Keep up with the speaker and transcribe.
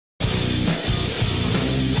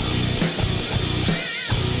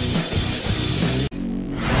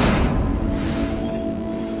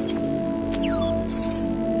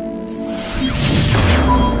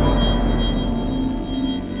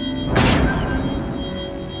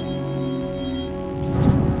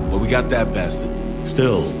got that bastard.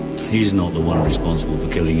 Still, he's not the one responsible for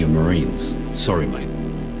killing your Marines. Sorry, mate.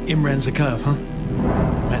 Imran Zakhaev, huh?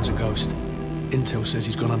 Man's a ghost. Intel says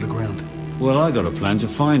he's gone underground. Well, I got a plan to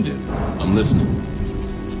find him. I'm listening.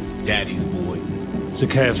 Daddy's boy.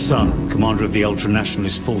 Zakhaev's son, commander of the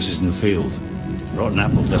ultra-nationalist forces in the field. Rotten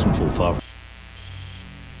apple doesn't fall far from...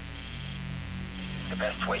 The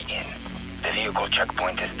best way in. The vehicle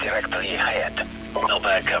checkpoint is directly ahead. Not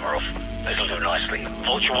bad, Kamarov. This'll do nicely.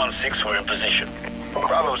 Vulture 1-6, we're in position.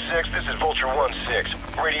 Bravo 6, this is Vulture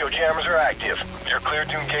 1-6. Radio jammers are active. You're clear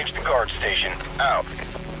to engage the guard station. Out.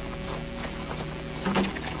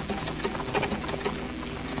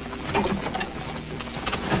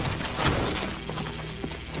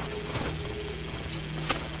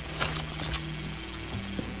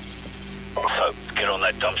 So, get on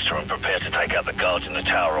that dumpster and prepare to take out the guards in the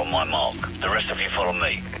tower on my mark. The rest of you follow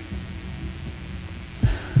me.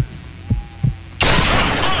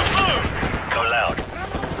 Go loud.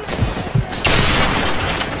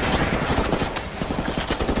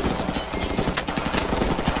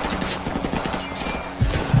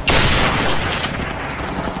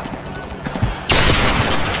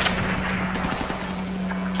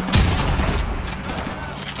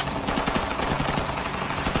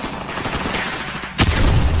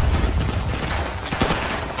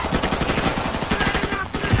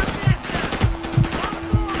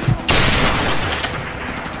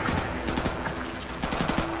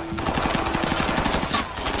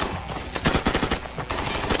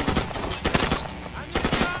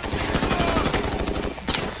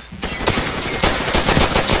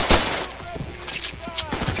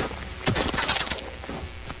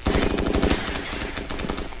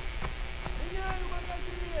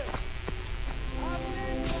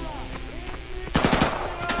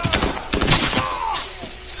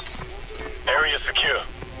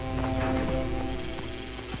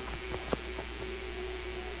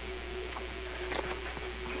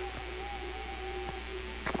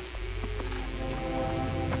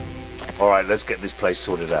 Alright, let's get this place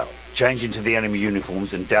sorted out. Change into the enemy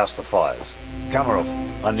uniforms and douse the fires. Kamarov,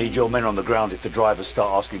 I need your men on the ground if the drivers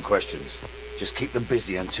start asking questions. Just keep them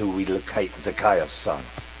busy until we locate Zakhaev's son.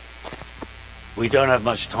 We don't have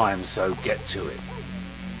much time, so get to it.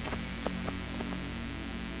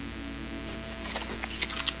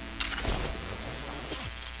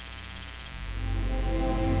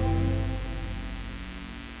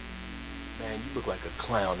 Man, you look like a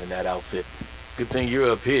clown in that outfit. Good thing you're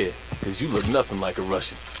up here, because you look nothing like a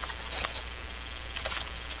Russian.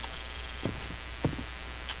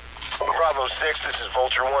 Bravo 6, this is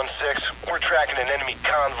Vulture 1-6. We're tracking an enemy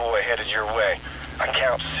convoy headed your way. I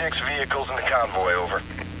count 6 vehicles in the convoy, over.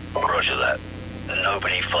 Roger that.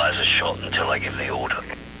 Nobody fires a shot until I give the order.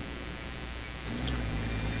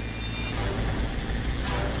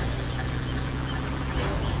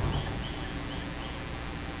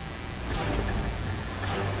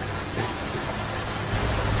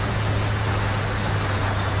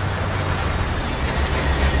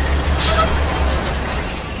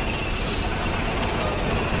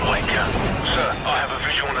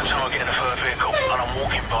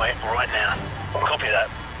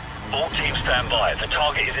 The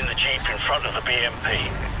target is in the Jeep in front of the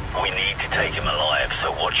BMP. We need to take him alive,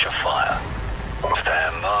 so watch your fire.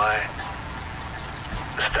 Stand by.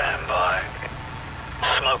 Stand by.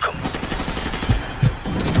 Smoke him.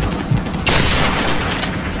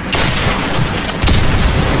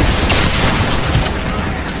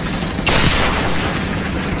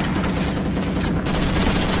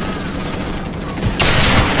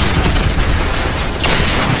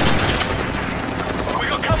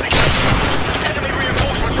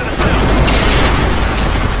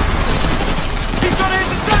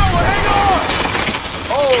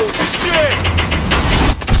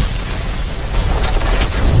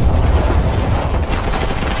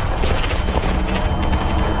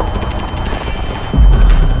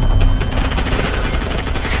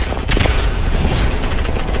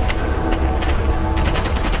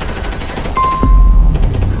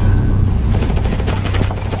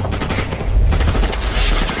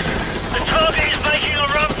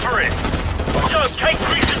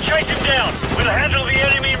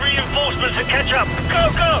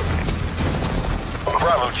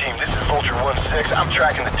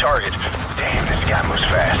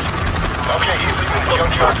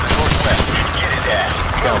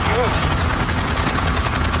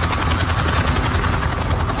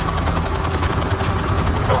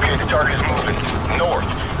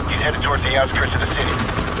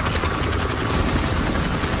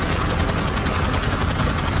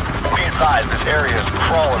 This area is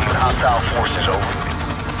crawling with hostile forces, over.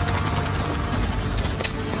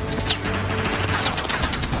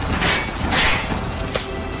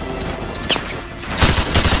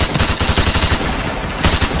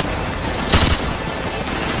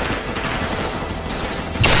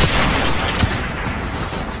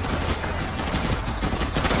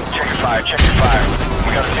 check your fire.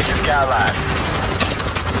 We gotta take this guy alive.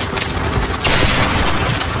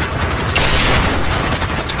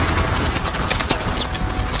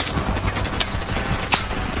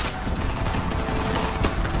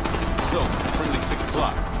 So, friendly 6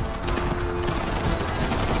 o'clock.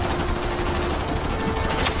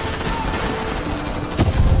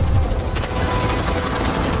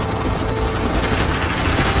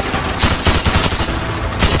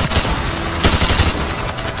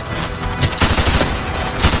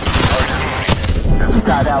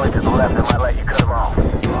 Side alley to the left, I might let you cut him off. Go,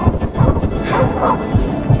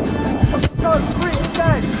 quick,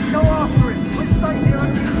 Dad! Go after him! We'll stay here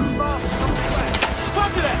and keep the bastards on the way.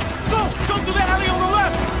 Roger that! So, go to the alley on the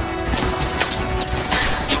left!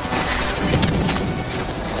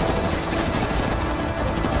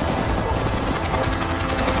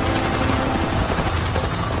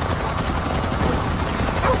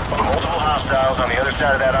 Multiple hostiles on the other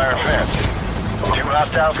side of that iron fence. 2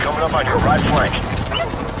 hostiles coming up on your right flank.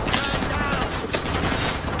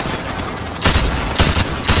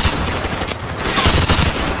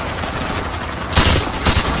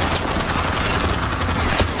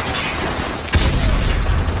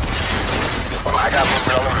 I got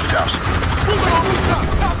movement on the rooftops. Moving on rooftop!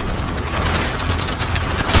 Copy!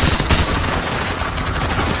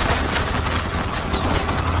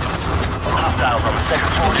 Hostiles on the second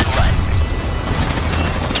floor to the right.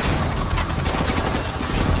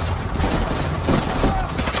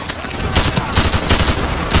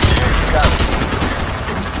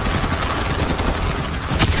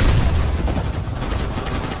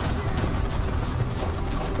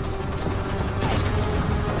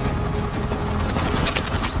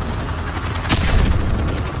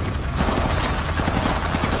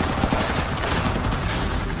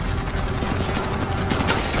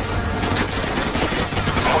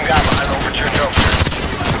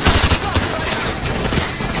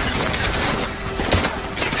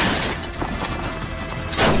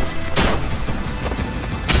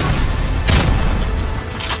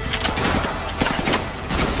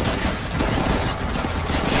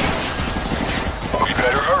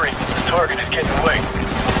 Target is getting away.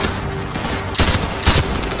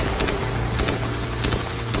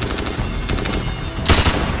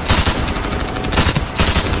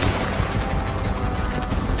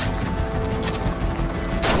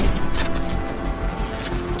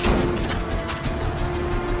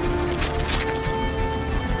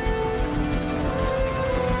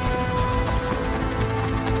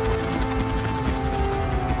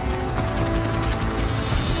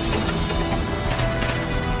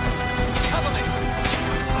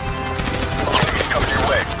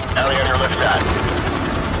 Alley on your left side.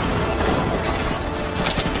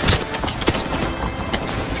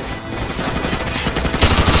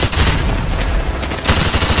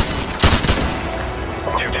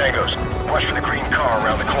 Two tangos. Watch for the green car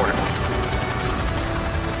around the corner.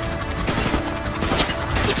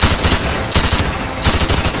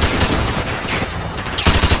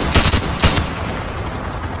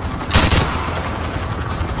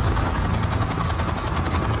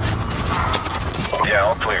 Yeah,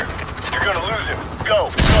 all clear. You're gonna lose him. Go,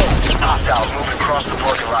 go! Hostiles moving across the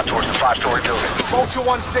parking lot towards the 5-story building. Vulture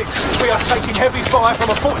 1-6, we are taking heavy fire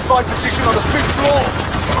from a fortified position on the 5th floor.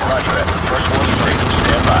 Roger that. First one's free.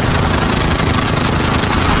 Stand by.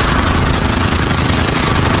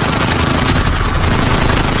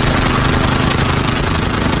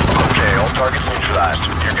 Okay, all targets neutralized.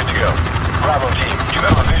 You're good to go. Bravo team, you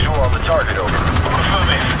have a visual on the target, over.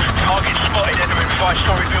 Affirmative. Target spotted entering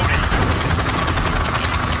 5-story building.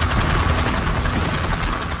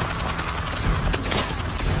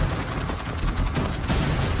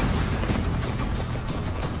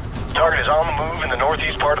 Target is on the move in the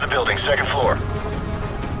northeast part of the building, 2nd floor.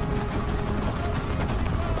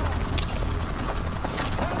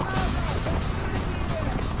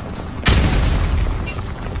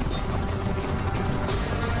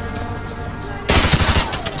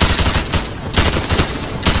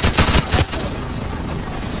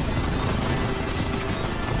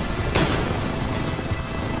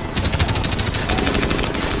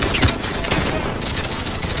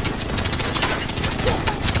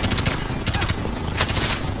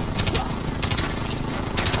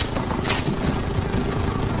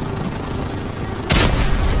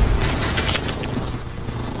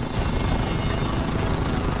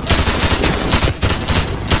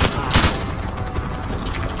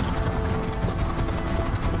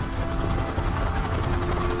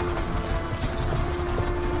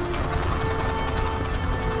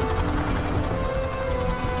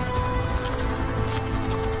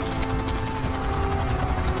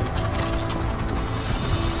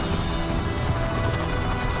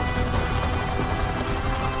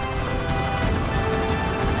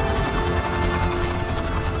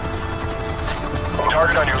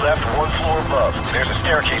 above. There's a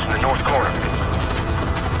staircase in the north corner.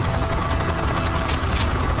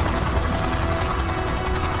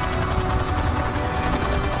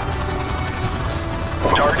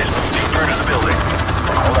 Target is moving deeper into the building.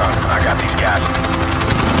 Hold on, I got these guys.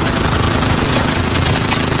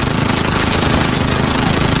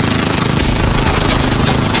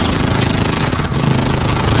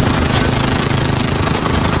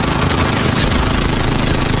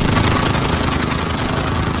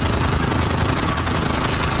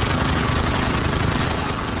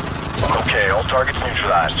 Okay, all targets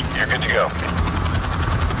neutralized. You're good to go.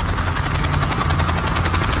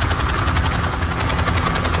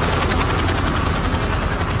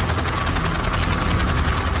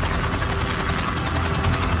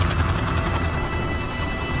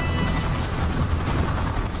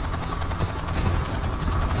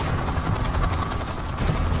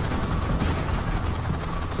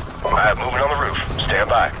 Alright, moving on the roof. Stand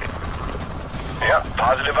by. Yeah,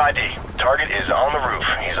 positive ID. Target is on the roof.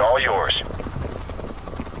 He's all yours.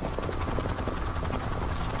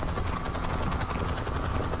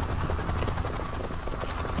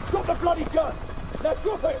 Drop the bloody gun! Now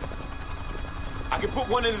drop it! I can put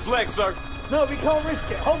one in his leg, sir. No, we can't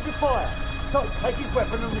risk it. Hold your fire. So, take his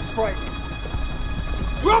weapon and restrain him.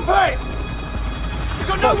 Drop it! You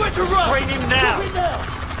got nowhere to run! Restrain him now! Drop it now!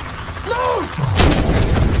 No!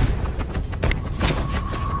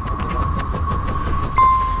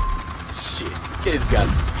 Shit, kid's got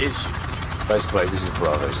some issues. Faceplate, this is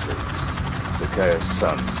Bravo 6. Zakhaev's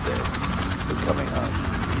son's dead. We're coming home.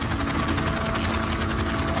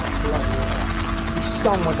 His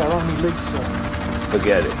son was our only lead, sir.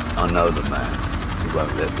 Forget it. I know the man. He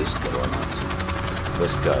won't let this go unanswered.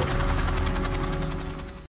 Let's go.